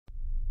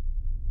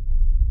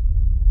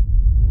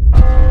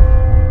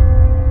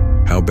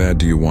bad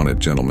do you want it,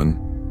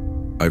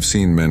 gentlemen? I've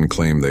seen men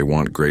claim they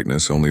want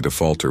greatness only to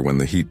falter when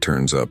the heat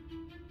turns up.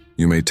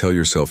 You may tell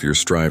yourself you're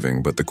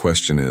striving, but the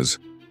question is,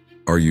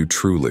 are you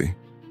truly?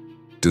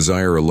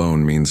 Desire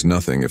alone means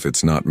nothing if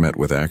it's not met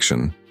with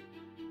action.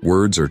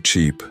 Words are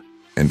cheap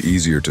and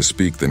easier to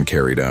speak than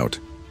carried out.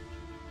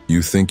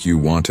 You think you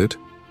want it,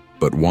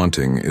 but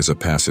wanting is a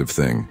passive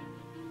thing.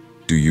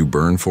 Do you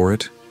burn for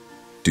it?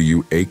 Do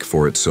you ache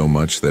for it so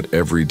much that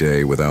every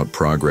day without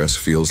progress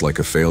feels like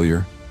a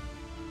failure?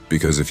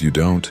 Because if you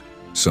don't,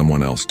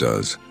 someone else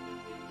does,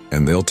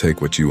 and they'll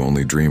take what you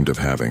only dreamed of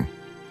having.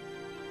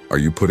 Are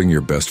you putting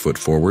your best foot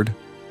forward?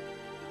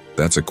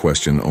 That's a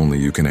question only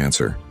you can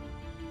answer,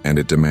 and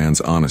it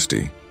demands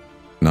honesty,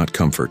 not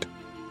comfort.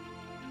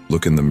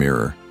 Look in the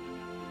mirror.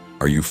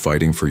 Are you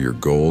fighting for your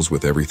goals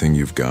with everything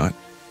you've got?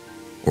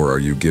 Or are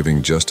you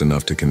giving just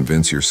enough to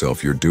convince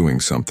yourself you're doing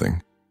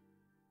something?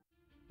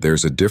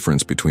 There's a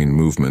difference between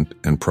movement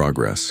and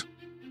progress.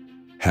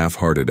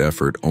 Half-hearted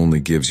effort only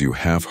gives you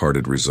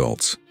half-hearted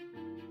results.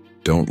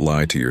 Don't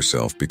lie to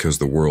yourself because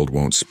the world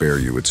won't spare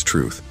you its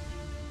truth.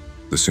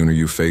 The sooner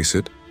you face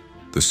it,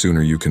 the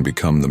sooner you can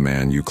become the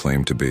man you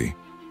claim to be.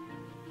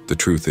 The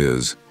truth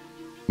is,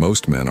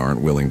 most men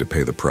aren't willing to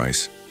pay the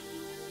price.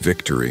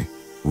 Victory,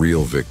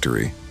 real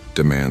victory,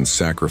 demands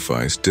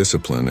sacrifice,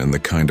 discipline, and the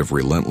kind of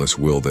relentless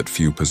will that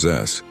few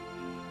possess.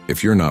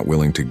 If you're not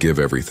willing to give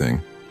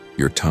everything,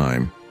 your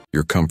time,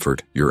 your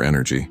comfort, your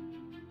energy,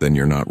 then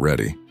you're not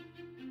ready.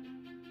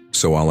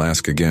 So I'll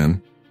ask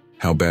again,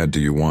 how bad do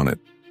you want it?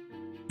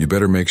 You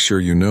better make sure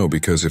you know,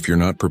 because if you're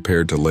not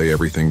prepared to lay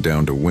everything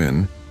down to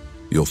win,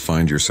 you'll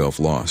find yourself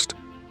lost.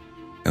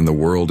 And the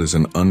world is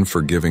an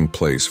unforgiving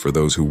place for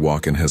those who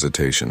walk in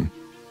hesitation.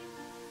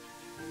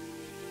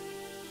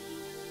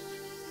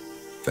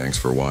 Thanks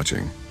for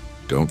watching.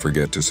 Don't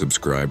forget to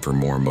subscribe for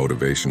more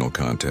motivational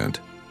content.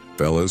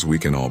 Fellas, we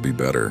can all be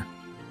better.